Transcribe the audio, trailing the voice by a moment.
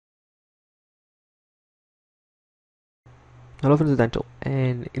Hello friends, it's Anto.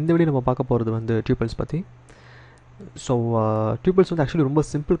 And இந்த video நம்ம பார்க்க போகிறது வந்து tuples பற்றி. ஸோ tuples வந்து ஆக்சுவலி ரொம்ப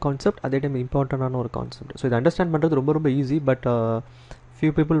சிம்பிள் கான்செப்ட், அதே டைம் இம்பார்ட்டண்டான ஒரு கான்செப்ட். ஸோ இதை அண்டர்ஸ்டாண்ட் பண்ணுறது ரொம்ப ரொம்ப ஈஸி, பட்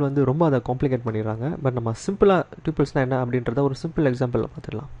ஃபியூ பீப்புள் வந்து ரொம்ப அதை காம்ப்ளிகேட் பண்ணிடுறாங்க. பட் நம்ம சிம்பிளாக tuplesனால் என்ன அப்படின்றத ஒரு சிம்பிள் எக்ஸாம்பிளில்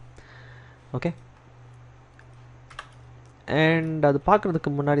பார்த்துடலாம். ஓகே, அண்ட் அது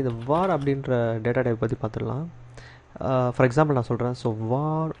பார்க்குறதுக்கு முன்னாடி இந்த வார் அப்படின்ற டேட்டா டைப் பற்றி பார்த்துடலாம். ஃபார் எக்ஸாம்பிள் நான் சொல்கிறேன். So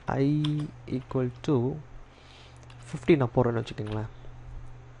war I equal to 50 நான் போடுறேன்னு வச்சுக்கோங்களேன்.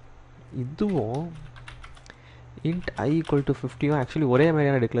 இதுவும் int I equal to 50யும் actually ஒரே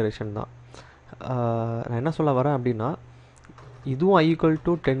மாதிரியான டிக்ளரேஷன் தான். நான் என்ன சொல்ல வரேன் அப்படின்னா, இதுவும் I ஈக்குவல்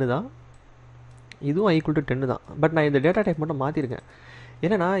டு 10 தான், இதுவும் I ஈக்குவல் டு 10 தான். பட் நான் இந்த டேட்டா டைப் மட்டும் மாற்றிருக்கேன்.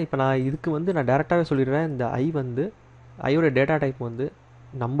 ஏன்னா இப்போ நான் இதுக்கு வந்து நான் டேரெக்டாகவே சொல்லிடுறேன், இந்த I வந்து ஐயோட டேட்டா டைப் வந்து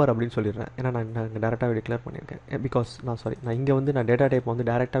நம்பர் அப்படின்னு சொல்லிடுறேன். ஏன்னா நான் இங்கே டேரெக்டாகவே டிக்ளேர் பண்ணியிருக்கேன். பிகாஸ் நான் இங்கே வந்து நான் டேட்டா டைப் வந்து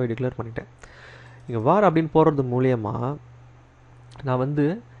டேரெக்டாகவே டிக்ளேர் பண்ணிட்டேன். இங்கே வார் அப்படின்னு போடுறது மூலியமாக நான் வந்து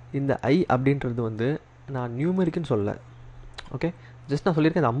இந்த I அப்படின்றது வந்து நான் நியூமெரிக்குன்னு சொல்லலை. ஓகே, ஜஸ்ட் நான்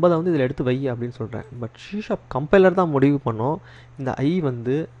சொல்லியிருக்கேன் இந்த 50 வந்து இதில் எடுத்து வை அப்படின்னு சொல்கிறேன். பட் ஷீஷாப் கம்பைலர் தான் முடிவு பண்ணோம் இந்த I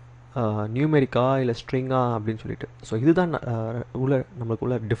வந்து நியூமெரிக்கா இல்லை ஸ்ட்ரிங்கா அப்படின்னு சொல்லிட்டு. ஸோ இதுதான் நம்மளுக்கு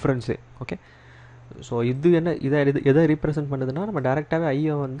உள்ள டிஃப்ரென்ஸே. ஓகே, ஸோ இது என்ன எதை ரீப்ரசென்ட் பண்ணுதுன்னா, நம்ம டேரெக்டாகவே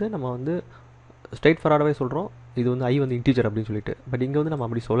ஐயை வந்து நம்ம வந்து ஸ்ட்ரெயிட் ஃபார்வர்டாகவே சொல்கிறோம் இது வந்து I வந்து இன்டீஜர் அப்படின்னு சொல்லிட்டு. பட் இங்கே வந்து நம்ம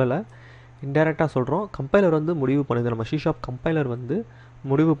அப்படி சொல்லலை, இன்டெரக்டாக சொல்கிறோம். கம்பைலர் வந்து முடிவு பண்ணுது, நம்ம ஷீஷாப் கம்பைலர் வந்து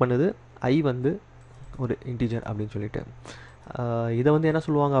முடிவு பண்ணுது I வந்து ஒரு இன்டீஜர் அப்படின்னு சொல்லிட்டு. இதை வந்து என்ன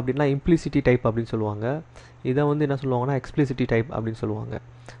சொல்லுவாங்க அப்படின்னா இம்ப்ளிசிட்டி டைப் அப்படின்னு சொல்லுவாங்க. இதை வந்து என்ன சொல்லுவாங்கன்னா எக்ஸ்பிளிசிட்டி டைப் அப்படின்னு சொல்லுவாங்க.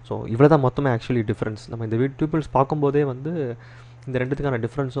 ஸோ இவ்வளோ தான் மொத்தமே ஆக்சுவலி டிஃப்ரென்ஸ். நம்ம இந்த டூப்பிள்ஸ் பார்க்கும்போதே வந்து இந்த ரெண்டுத்துக்கான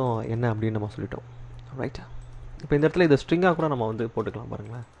டிஃப்ரென்ஸும் என்ன அப்படின்னு நம்ம சொல்லிட்டோம். ரைட், இப்போ இந்த இடத்துல இதை ஸ்ட்ரிங்காக கூட நம்ம வந்து போட்டுக்கலாம்.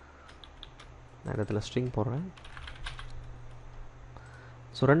 பாருங்களேன், நான் இந்த இடத்துல ஸ்ட்ரிங் போடுறேன்.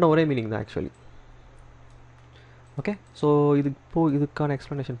 ஸோ ரெண்டும் ஒரே மீனிங் தான் ஆக்சுவலி. ஓகே, ஸோ இதுக்கான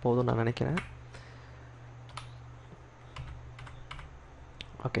எக்ஸ்ப்ளனேஷன் போதும் நான் நினைக்கிறேன்.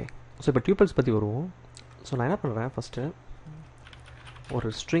 ஓகே, ஸோ இப்போ டியூப்பிள்ஸ் பற்றி வருவோம். ஸோ நான் என்ன பண்ணுறேன், ஃபஸ்ட்டு ஒரு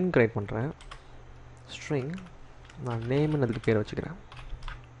ஸ்ட்ரிங் க்ரியேட் பண்ணுறேன். ஸ்ட்ரிங் நான் நேம்னு அதுக்கு பேர் வச்சுக்கிறேன்.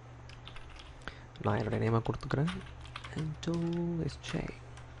 நான் என்னோடய நேமை கொடுத்துக்கிறேன், Anto Sujesh.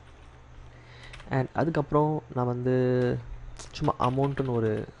 அண்ட் அதுக்கப்புறம் நான் வந்து சும்மா அமௌண்ட்டுன்னு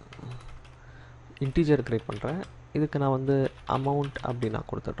ஒரு இன்டீஜர் க்ரியேட் பண்ணுறேன். இதுக்கு நான் வந்து அமௌண்ட் அப்படி நான்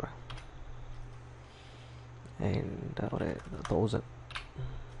கொடுத்துட்றேன். அண்ட் ஒரு 1000.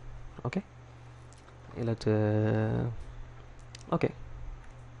 ஓகே, இல்லாச்சு. ஓகே,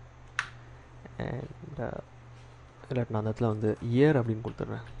 அண்ட் இல்லாட்டி நான் அந்த இடத்துல வந்து இயர் அப்படின்னு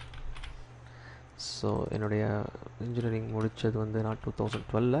கொடுத்துட்றேன். ஸோ என்னுடைய இன்ஜினியரிங் முடித்தது வந்து நான்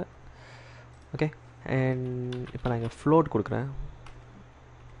 2012. ஓகே, அண்ட் இப்போ நான் இங்கே ஃப்ளோட் கொடுக்குறேன்.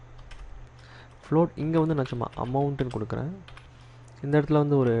 ஃப்ளோட் இங்கே வந்து நான் சும்மா அமௌண்ட்டுன்னு கொடுக்குறேன். இந்த இடத்துல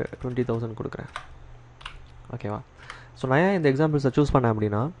வந்து ஒரு 20,000 கொடுக்குறேன். ஓகேவா? ஸோ நான் ஏன் இந்த எக்ஸாம்பிள்ஸை சூஸ் பண்ணேன்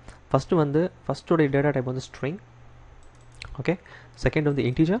அப்படின்னா, ஃபஸ்ட்டோடைய டேட்டா டைப் வந்து ஸ்ட்ரிங். ஓகே, செகண்ட் வந்து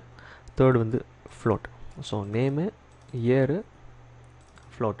இன்டீஜர், தேர்ட் வந்து float. So name, year,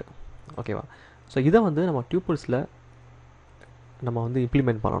 float. ஓகேவா? ஸோ இதை வந்து நம்ம டியூப்பிள்ஸில் நம்ம வந்து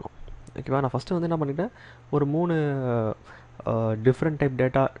இம்ப்ளிமெண்ட் பண்ணணும். ஓகேவா? நான் ஃபஸ்ட்டு வந்து என்ன பண்ணிட்டேன், ஒரு 3 டிஃப்ரெண்ட்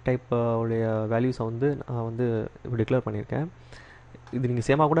டேட்டா டைப் உடைய வேல்யூஸை வந்து நான் வந்து இப்போ டிக்ளேர் பண்ணியிருக்கேன். இது நீங்கள்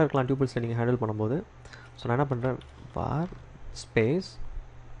சேமாக கூட இருக்கலாம் டியூப்பிள்ஸில் நீங்கள் ஹேண்டில் பண்ணும்போது. ஸோ நான் என்ன பண்ணுறேன், வார் ஸ்பேஸ்.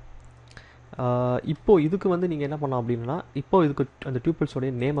 இப்போது இதுக்கு வந்து நீங்கள் என்ன பண்ணலாம் அப்படின்னா, இப்போது இதுக்கு அந்த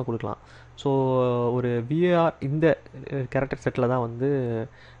டியூப்பிள்ஸோடைய நேமை கொடுக்கலாம். ஸோ ஒரு VAR இந்த கேரக்டர் செட்டில் தான் வந்து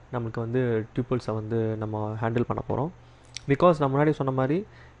நம்மளுக்கு வந்து டியூப்பிள்ஸை வந்து நம்ம ஹேண்டில் பண்ண போகிறோம். பிகாஸ் நான் முன்னாடி சொன்ன மாதிரி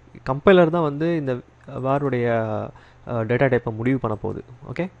கம்பைலர் தான் வந்து இந்த வாருடைய டேட்டா டைப்பை முடிவு பண்ண போகுது.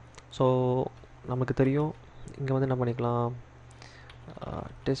 ஓகே, ஸோ நமக்கு தெரியும் இங்கே வந்து என்ன பண்ணிக்கலாம்,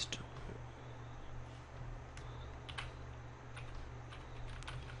 டெஸ்ட்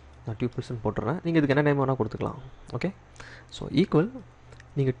நான் டியூப்பிள்ஸ்ன்னு போட்டுறேன். நீங்கள் இதுக்கு என்ன நேம் வேணால் கொடுத்துக்கலாம். ஓகே, ஸோ ஈக்குவல்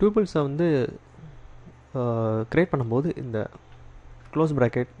நீங்கள் டியூப்பிள்ஸை வந்து க்ரியேட் பண்ணும்போது இந்த close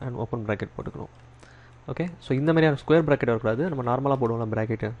bracket and open bracket போட்டுக்கணும். ஓகே, ஸோ இந்த மாதிரியான ஸ்கொயர் ப்ராக்கெட் வரக்கூடாது, நம்ம நார்மலாக போடுவோம்ல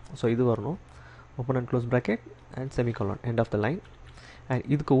ப்ராக்கெட்டு. ஸோ இது வரணும், open and close bracket and semicolon, end of the line. And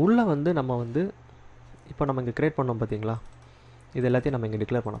இதுக்கு உள்ளே வந்து நம்ம வந்து இப்போ நம்ம இங்கே க்ரியேட் பண்ணோம் பார்த்தீங்களா, இது எல்லாத்தையும் நம்ம இங்கே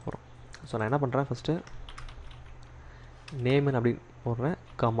டிக்ளேர் பண்ண போகிறோம். ஸோ நான் என்ன பண்ணுறேன், ஃபஸ்ட்டு நேம்னு அப்படி போடுறேன்,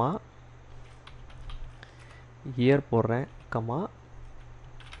 கமா இயர் போடுறேன், கமா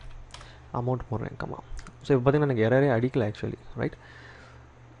அமௌண்ட் போடுறேன், கமா. ஸோ இப்போ பார்த்திங்கன்னா எனக்கு எரரே அடிக்கல ஆக்சுவலி. ரைட்,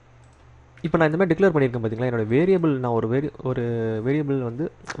 இப்போ நான் இந்த மாதிரி டிக்ளேர் பண்ணியிருக்கேன் பார்த்தீங்களா, என்னோடய வேரியபிள் நான் ஒரு வேரியபிள் வந்து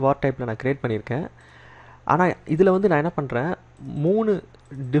வார் டைப்பில் நான் க்ரியேட் பண்ணியிருக்கேன். ஆனால் இதில் வந்து நான் என்ன பண்ணுறேன், 3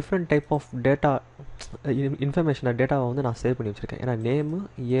 டிஃப்ரெண்ட் டைப் ஆஃப் டேட்டா இன்ஃபர்மேஷனை டேட்டாவை வந்து நான் சேவ் பண்ணி வச்சுருக்கேன். ஏன்னா நேமு,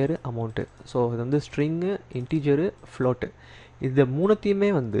 இயரு, அமௌண்ட்டு. ஸோ இது வந்து ஸ்ட்ரிங்கு, இன்டீஜரு, ஃப்ளோட்டு. இது மூணுத்தையுமே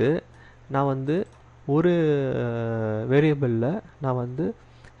வந்து நான் வந்து ஒரு வேரியபிளில் நான் வந்து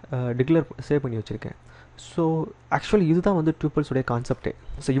சேவ் பண்ணி வச்சுருக்கேன். ஸோ ஆக்சுவலி இதுதான் வந்து டூப்பிள்ஸுடைய கான்செப்டே.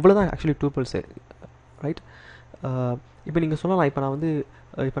 ஸோ இவ்வளோ தான் ஆக்சுவலி டூப்பிள்ஸே, ரைட்? இப்போ நீங்கள் சொல்லலாம், இப்போ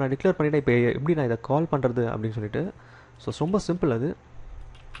நான் டிக்ளேர் பண்ணிவிட்டேன், இப்போ எப்படி நான் இதை கால் பண்ணுறது அப்படின்னு சொல்லிட்டு. ஸோ ரொம்ப சிம்பிள். அது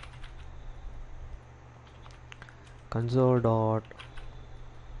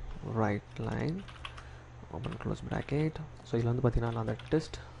console.writeLine open close bracket. So இதில் வந்து பார்த்தீங்கன்னா நான் அந்த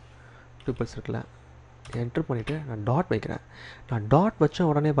டெஸ்ட் டூப்பிள்ஸ் இருக்குல்ல, என்ட்ரு பண்ணிவிட்டு நான் டாட் வைக்கிறேன். நான் டாட் வச்ச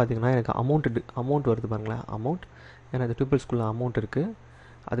உடனே பார்த்தீங்கன்னா எனக்கு அமௌண்ட் வருது பாருங்களேன். அமௌண்ட், ஏன்னா இந்த டூப்பிள்ஸ்குள்ளே அமௌண்ட் இருக்குது.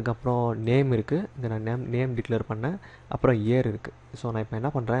 அதுக்கப்புறம் நேம் இருக்குது, இங்கே நான் நேம் டிக்ளேர் பண்ணேன். அப்புறம் இயர் இருக்குது. ஸோ நான் இப்போ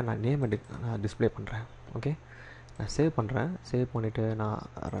என்ன பண்ணுறேன், நான் நேமை நான் டிஸ்பிளே பண்ணுறேன். ஓகே, நான் சேவ் பண்ணுறேன். சேவ் பண்ணிவிட்டு நான்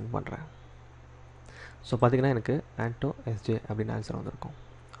ரன் பண்ணுறேன். ஸோ பார்த்திங்கன்னா எனக்கு ஆன்டோ எஸ்ஜே அப்படின்னு ஆன்சர் வந்திருக்கும்,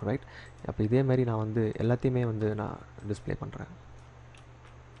 ரைட்? அப்போ இதேமாரி நான் வந்து எல்லாத்தையுமே வந்து நான் டிஸ்பிளே பண்ணுறேன்.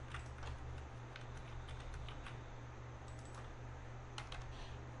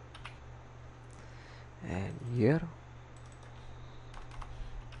 and year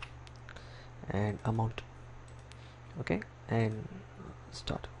and amount. okay, and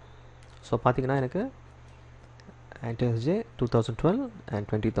start. So பார்த்தீங்கன்னா எனக்கு Anto SJ 2012 and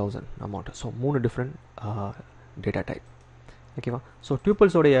 20,000 amount. So 3 different data type. ஓகேவா? ஸோ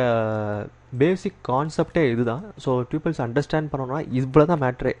டியூப்பிள்ஸோடைய பேசிக் கான்செப்டே இதுதான். ஸோ டியூப்பிள்ஸ் அண்டர்ஸ்டாண்ட் பண்ணோன்னா இவ்வளோ தான்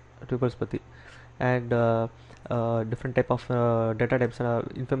மேட்ரே டியூப்பிள்ஸ் பற்றி. And different type of data types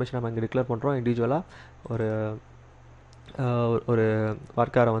information நம்ம இங்கே டிக்ளேர் பண்ணுறோம். இண்டிவிஜுவலாக ஒரு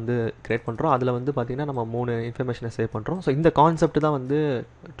ஒர்க்காரை வந்து க்ரியேட் பண்ணுறோம். அதில் வந்து பார்த்திங்கன்னா நம்ம 3 இன்ஃபர்மேஷனை சேவ் பண்ணுறோம். ஸோ இந்த கான்செப்ட் தான் வந்து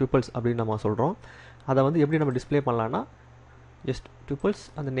டியூப்பிள்ஸ் அப்படின்னு நம்ம சொல்கிறோம். அதை வந்து எப்படி நம்ம டிஸ்பிளே பண்ணலான்னா, ஜஸ்ட் டியூப்பிள்ஸ்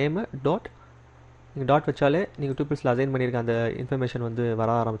அந்த நேமு டாட், நீங்கள் டாட் வச்சாலே நீங்கள் டியூப்பிள்ஸில் அசைன் பண்ணியிருக்க அந்த இன்ஃபர்மேஷன் வந்து வர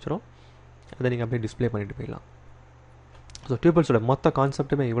ஆரம்பிச்சிடும். அதை நீங்கள் அப்படியே டிஸ்பிளே பண்ணிட்டு போயிடலாம். ஸோ டியூப்பிள்ஸோட மொத்த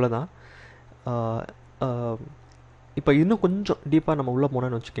கான்செப்ட்டுமே இவ்வளோ தான். இப்போ இன்னும் கொஞ்சம் டீப்பாக நம்ம உள்ளே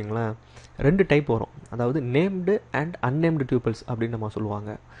போனோன்னு வச்சுக்கிங்களேன், 2 டைப் வரும். அதாவது நேம்டு அண்ட் அன்னேம்டு டியூப்பிள்ஸ் அப்படின்னு நம்ம சொல்லுவாங்க.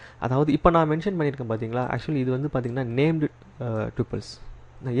 அதாவது இப்போ நான் மென்ஷன் பண்ணியிருக்கேன் பார்த்தீங்களா, ஆக்சுவலி இது வந்து பார்த்திங்கன்னா நேம்டு டியூப்பிள்ஸ்.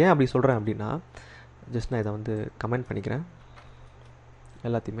 நான் ஏன் அப்படி சொல்கிறேன் அப்படின்னா, ஜஸ்ட் நான் இதை வந்து கமெண்ட் பண்ணிக்கிறேன்.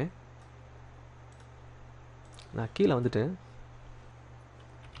 எல்லாத்தையுமே நான் கீழே வந்துட்டு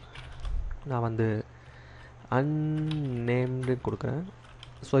நான் வந்து அன்னேம்டு கொடுக்குறேன்.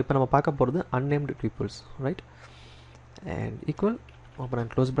 ஸோ இப்போ நம்ம பார்க்க போகிறது அன்னேம்டு டியூப்பிள்ஸ், ரைட்? அண்ட் ஈக்குவல் அப்புறம்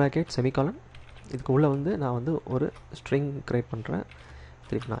க்ளோஸ் ப்ராக்கெட் செமிகாலன். இதுக்கு உள்ளே வந்து நான் வந்து ஒரு ஸ்ட்ரிங் க்ரியேட் பண்ணுறேன்.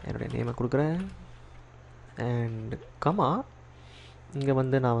 திருப்பி நான் என்னுடைய நேமை கொடுக்குறேன். அண்ட் கமா, இங்கே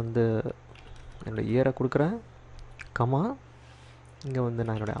வந்து நான் வந்து என்னோடய இயரை கொடுக்குறேன். கமா, இங்கே வந்து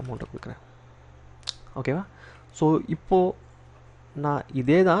நான் என்னோடய அமௌண்ட்டை கொடுக்குறேன். ஓகேவா? ஸோ இப்போது நான்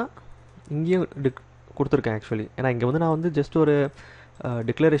இதே தான் இங்கேயும் கொடுத்துருக்கேன் ஆக்சுவலி. ஏன்னா இங்கே வந்து நான் வந்து ஜஸ்ட் ஒரு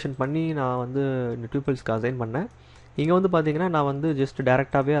டிக்ளரேஷன் பண்ணி நான் வந்து இந்த டியூப்பிள்ஸ்க்கு அசைன் பண்ணேன். இங்கே வந்து பார்த்தீங்கன்னா நான் வந்து ஜஸ்ட்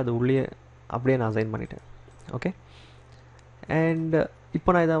டேரெக்டாகவே அது உள்ளே அப்படியே நான் அசைன் பண்ணிட்டேன். ஓகே, அண்ட் இப்போ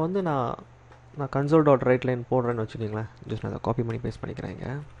நான் இதை வந்து நான் console.writeLine போடுறேன்னு வச்சுக்கிங்களேன். ஜஸ்ட் நான் அதை காப்பி பண்ணி பேஸ்ட் பண்ணிக்கிறேன்.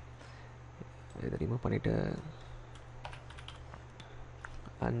 இங்கே இதை ரிமூவ் பண்ணிவிட்டு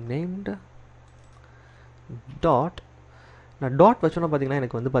unnamed டாட், நான் டாட் வச்சோன்னா பார்த்தீங்கன்னா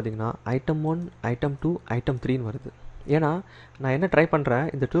எனக்கு வந்து பார்த்தீங்கன்னா ஐட்டம் 1, ஐட்டம் 2, ஐட்டம் 3ன்னு வருது. ஏன்னா நான் என்ன ட்ரை பண்ணுறேன்,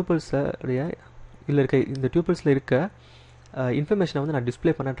 இந்த டியூப்பிள்ஸில் இருக்க இன்ஃபர்மேஷனை வந்து நான்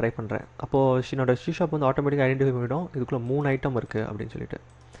டிஸ்பிளே பண்ண ட்ரை பண்ணுறேன். அப்போது என்னோட ஷீஷாப் வந்து ஆட்டோமேட்டிக்காக ஐடென்டிஃபை பண்ணிவிடும் இதுக்குள்ளே 3 ஐட்டம் இருக்குது அப்படின்னு சொல்லிட்டு.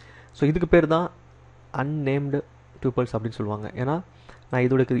 ஸோ இதுக்கு பேர் தான் அன்னேம்டு டியூப்பிள்ஸ் அப்படின்னு சொல்லுவாங்க. ஏன்னா நான்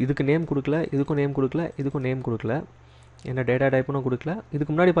இதுக்கு நேம் கொடுக்கல, இதுக்கும் நேம் கொடுக்கல, இதுக்கும் நேம் கொடுக்கல, என்ன டேட்டா டைப்புன்னு கொடுக்கல.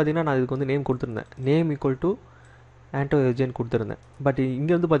 இதுக்கு முன்னாடி பார்த்தீங்கன்னா நான் இதுக்கு வந்து நேம் கொடுத்துருந்தேன். நேம் ஈக்குவல் டு ஆன்டோ எஸ்ஜேன்னு கொடுத்துருந்தேன். பட்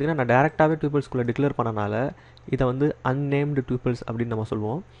இங்கே வந்து பார்த்தீங்கன்னா நான் டேரெக்டாகவே டியூப்பிள்ஸ்குள்ளே டிக்ளேர் பண்ணனால இதை வந்து அன்னேம்டு டியூப்பிள்ஸ் அப்படின்னு நம்ம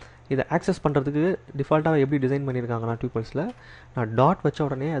சொல்லுவோம். இதை ஆக்சஸ் பண்ணுறதுக்கு டிஃபால்ட்டாக எப்படி டிசைன் பண்ணியிருக்காங்கன்னா டியூப்பிள்ஸில் நான் டாட் வச்ச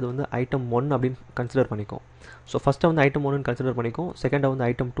உடனே அது வந்து ஐட்டம் 1 அப்படின்னு கன்சிடர் பண்ணிக்கும். ஸோ ஃபஸ்ட்டை வந்து ஐட்டம் 1ன்னு கன்சிடர் பண்ணிக்கும், செகண்டை வந்து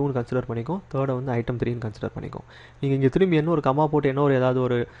ஐட்டம் 2ன்னு கன்சிடர் பண்ணிக்கும், தேர்டை வந்து ஐட்டம் 3ன்னு கன்சிடர் பண்ணிக்கும். நீங்கள் இங்கே திரும்பி என்ன ஒரு கமா போட்டு என்ன ஒரு ஏதாவது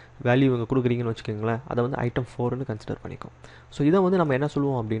ஒரு வேல்யூ இங்கே கொடுக்குறீங்கன்னு வச்சுக்கோங்களேன், அதை வந்து ஐட்டம் 4ன்னு கன்சிடர் பண்ணிக்கும். ஸோ இதை வந்து நம்ம என்ன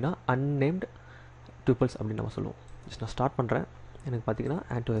சொல்லுவோம் அப்படின்னா அன்னேம்டு டியூப்பிள்ஸ் அப்படின்னு நம்ம சொல்லுவோம். ஜஸ்ட் நான் ஸ்டார்ட் பண்ணுறேன். எனக்கு பார்த்தீங்கன்னா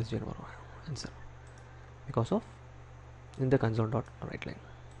ஆன்டோ எஸ்ஜேன்னு வரும் ஆன்சர் பிகாஸ் ஆஃப் இந்த console.writeLine,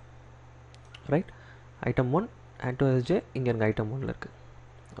 right? Item 1 Anto SJ இங்கே எனக்கு ஐட்டம் 1ல் இருக்குது.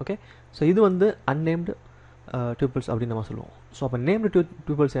 ஓகே, ஸோ இது வந்து அன்னேம்டு டியூப்பிள்ஸ் அப்படின்னு நம்ம சொல்லுவோம். ஸோ அப்போ நேம்டு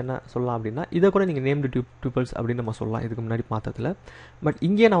டியூப்பிள்ஸ் என்ன சொல்லலாம் அப்படின்னா, இதை கூட நீங்கள் நேம்டு டியூப்பிள்ஸ் அப்படின்னு நம்ம சொல்லலாம் இதுக்கு முன்னாடி பார்த்ததில். பட்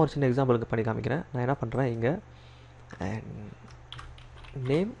இங்கே நான் ஒரு சின்ன எக்ஸாம்பிளுக்கு பண்ணி காமிக்கிறேன். நான் என்ன பண்ணுறேன், இங்கே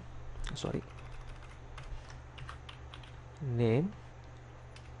நேம் சாரி நேம்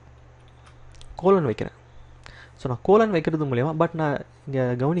கோலன் வைக்கிறேன். ஸோ நான் கோலன் வைக்கிறது மூலியமாக, பட் நான் இங்கே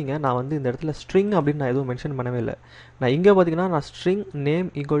கவனிங்க, நான் வந்து இந்த இடத்துல ஸ்ட்ரிங் அப்படின்னு நான் எதுவும் மென்ஷன் பண்ணவே இல்லை. நான் இங்கே பார்த்தீங்கன்னா நான் ஸ்ட்ரிங் நேம்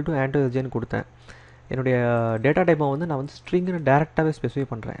ஈக்குவல் டு ஆண்டோ சுஜேஷ்னு கொடுத்தேன். என்னுடைய டேட்டா டைப்பை வந்து நான் வந்து ஸ்ட்ரிங்னு டேரெக்டாகவே ஸ்பெசிஃபை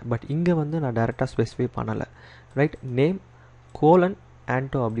பண்ணுறேன். பட் இங்கே வந்து நான் டேரெக்டாக ஸ்பெசிஃபை பண்ணலை. ரைட், நேம் கோலன்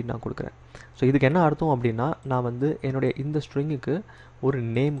ஆண்டோ அப்படின்னு நான் கொடுக்குறேன். ஸோ இதுக்கு என்ன அர்த்தம் அப்படின்னா, நான் வந்து என்னுடைய இந்த ஸ்ட்ரிங்குக்கு ஒரு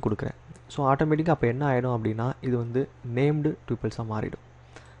நேம் கொடுக்குறேன். ஸோ ஆட்டோமேட்டிக்காக அப்போ என்ன ஆகிடும் அப்படின்னா, இது வந்து நேம்டு டூப்பிள்ஸாக மாறிடும்.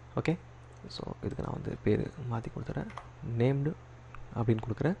 ஓகே, ஸோ இதுக்கு நான் வந்து பேர் மாற்றி கொடுத்துறேன், நேம்டு அப்படின்னு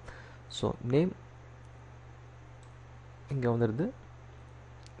கொடுக்குறேன். ஸோ நேம் இங்கே வந்துடுது.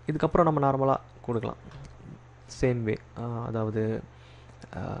 இதுக்கப்புறம் நம்ம நார்மலாக கொடுக்கலாம் சேம் வே, அதாவது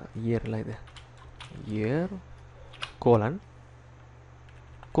இயர்லாம் இது இயர் கோலன்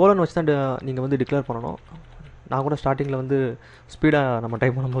வச்சு தான் நீங்கள் வந்து டிக்ளேர் பண்ணணும். நான் கூட ஸ்டார்டிங்கில் வந்து ஸ்பீடாக நம்ம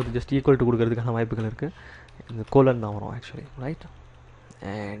டைப் பண்ணும்போது ஜஸ்ட் ஈக்குவல் டு கொடுக்கறதுக்கான வாய்ப்புகள் இருக்குது. இந்த கோலன் தான் வரும் actually. Right,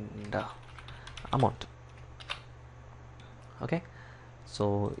 and amount. Okay, so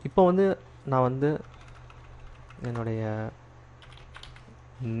இப்போ வந்து நான் வந்து என்னுடைய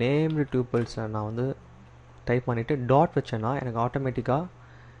நேம்டு டூப்பிள்ஸை நான் வந்து டைப் பண்ணிவிட்டு டாட் வச்சேன்னா எனக்கு ஆட்டோமேட்டிக்காக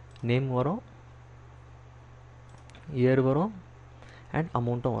நேம் வரும், இயர் வரும், அண்ட்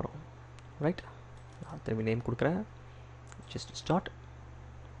அமௌண்ட்டும் வரும். ரைட், நான் திரும்பி நேம் கொடுக்குறேன், ஜஸ்ட் ஸ்டார்ட்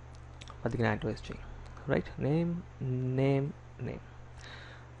பார்த்தீங்கன்னா ஆண்டோ Sujesh. Right, name name name.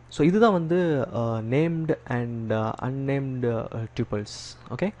 So இதுதான் வந்து named and unnamed tuples.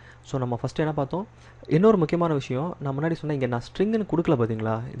 Okay, so நம்ம ஃபஸ்ட்டு என்ன பார்த்தோம், இன்னொரு முக்கியமான விஷயம் நான் முன்னாடி சொன்னேன், இங்கே நான் ஸ்ட்ரிங்குன்னு கொடுக்கல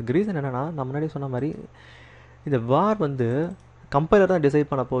பார்த்தீங்களா. இதுக்கு ரீசன் என்னென்னா, நான் முன்னாடி சொன்ன மாதிரி இந்த வார் வந்து கம்பைலர் தான் டிசைட்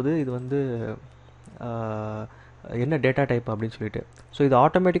பண்ண போது இது வந்து என்ன டேட்டா டைப் அப்படின்னு சொல்லிட்டு. ஸோ இது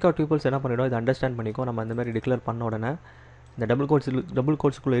ஆட்டோமேட்டிக்காக டூப்பிள்ஸ் என்ன பண்ணிவிடும், இது அண்டர்ஸ்டாண்ட் பண்ணிக்கும். நம்ம இந்த மாதிரி டிக்ளேர் பண்ண உடனே இந்த டபுள்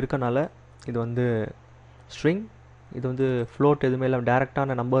கோட்ஸுக்குள்ளே இருக்கனால இது வந்து ஸ்ட்ரிங், இது வந்து ஃப்ளோட் எதுவுமே இல்லை,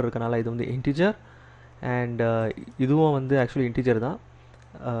 டேரெக்டான நம்பர் இருக்கனால இது வந்து இன்டிஜர், அண்ட் இதுவும் வந்து ஆக்சுவலி இன்டிஜர் தான்,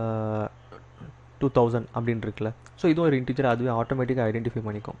 2000 அப்படின்னு இருக்குல்ல. ஸோ இதுவும் ஒரு இன்டிஜர், அதுவே ஆட்டோமேட்டிக்காக ஐடென்டிஃபை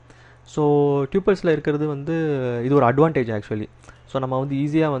பண்ணிக்கும். ஸோ டியூப்பிள்ஸில் இருக்கிறது வந்து இது ஒரு அட்வான்டேஜ் ஆக்சுவலி. ஸோ நம்ம வந்து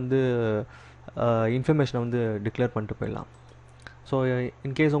ஈஸியாக வந்து இன்ஃபர்மேஷனை வந்து டிக்ளேர் பண்ணிட்டு போயிடலாம். ஸோ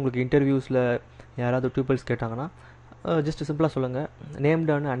இன்கேஸ் உங்களுக்கு இன்டர்வியூஸில் யாராவது டியூப்பிள்ஸ் கேட்டாங்கன்னா ஜஸ்ட் சிம்பிளாக சொல்லுங்கள்,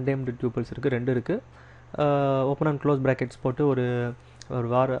 நேம்டு அண்ட் அன்நேம்டு டியூப்பிள்ஸ் இருக்குது, 2 இருக்குது. ஓப்பன் அண்ட் க்ளோஸ் ப்ராக்கெட்ஸ் போட்டு ஒரு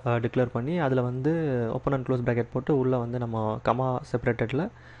வார் டிக்ளேர் பண்ணி அதில் வந்து ஓப்பன் அண்ட் க்ளோஸ் ப்ராக்கெட் போட்டு உள்ளே வந்து நம்ம கமா செப்பரேட்டடில்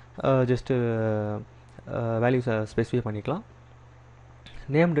ஜஸ்ட்டு வேல்யூஸை ஸ்பெசிஃபை பண்ணிக்கலாம்.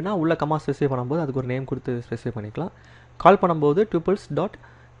 நேம்டுனா உள்ள கமா ஸ்பெசிஃபை பண்ணும்போது அதுக்கு ஒரு நேம் கொடுத்து ஸ்பெசிஃபை பண்ணிக்கலாம். கால் பண்ணும்போது டூப்பிள்ஸ் டாட்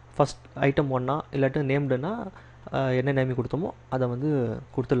ஃபஸ்ட் ஐட்டம் 1 இல்லாட்டி நேம்டுனா என்ன நேம் கொடுத்தோமோ அதை வந்து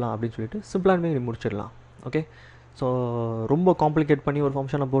கொடுத்துடலாம் அப்படின்னு சொல்லிட்டு சிம்பிளாகவே முடிச்சிடலாம். ஓகே, ஸோ ரொம்ப காம்ப்ளிகேட் பண்ணி ஒரு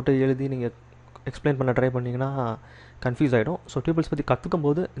ஃபங்க்ஷனை போட்டு எழுதி நீங்கள் எக்ஸ்பிளைன் பண்ண ட்ரை பண்ணிங்கன்னா கன்ஃபியூஸ் ஆகிடும். ஸோ டூப்பிள்ஸ் பற்றி கற்றுக்கும்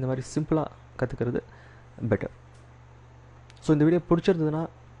போது இந்த மாதிரி சிம்பிளாக கற்றுக்கிறது பெட்டர். ஸோ இந்த வீடியோ பிடிச்சிருந்ததுன்னா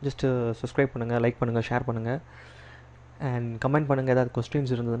ஜஸ்ட்டு சப்ஸ்கிரைப் பண்ணுங்கள், லைக் பண்ணுங்கள், ஷேர் பண்ணுங்கள், அண்ட் கமெண்ட் பண்ணுங்கள் ஏதாவது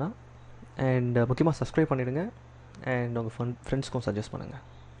கொஸ்டின்ஸ் இருந்ததுன்னா. அண்ட் முக்கியமாக சப்ஸ்கிரைப் பண்ணிவிடுங்க, அண்ட் உங்கள் ஃப்ரெண்ட்ஸ்க்கும் சஜஸ்ட் பண்ணுங்கள்.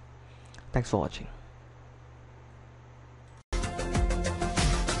 தேங்க்ஸ் ஃபார் வாட்சிங்.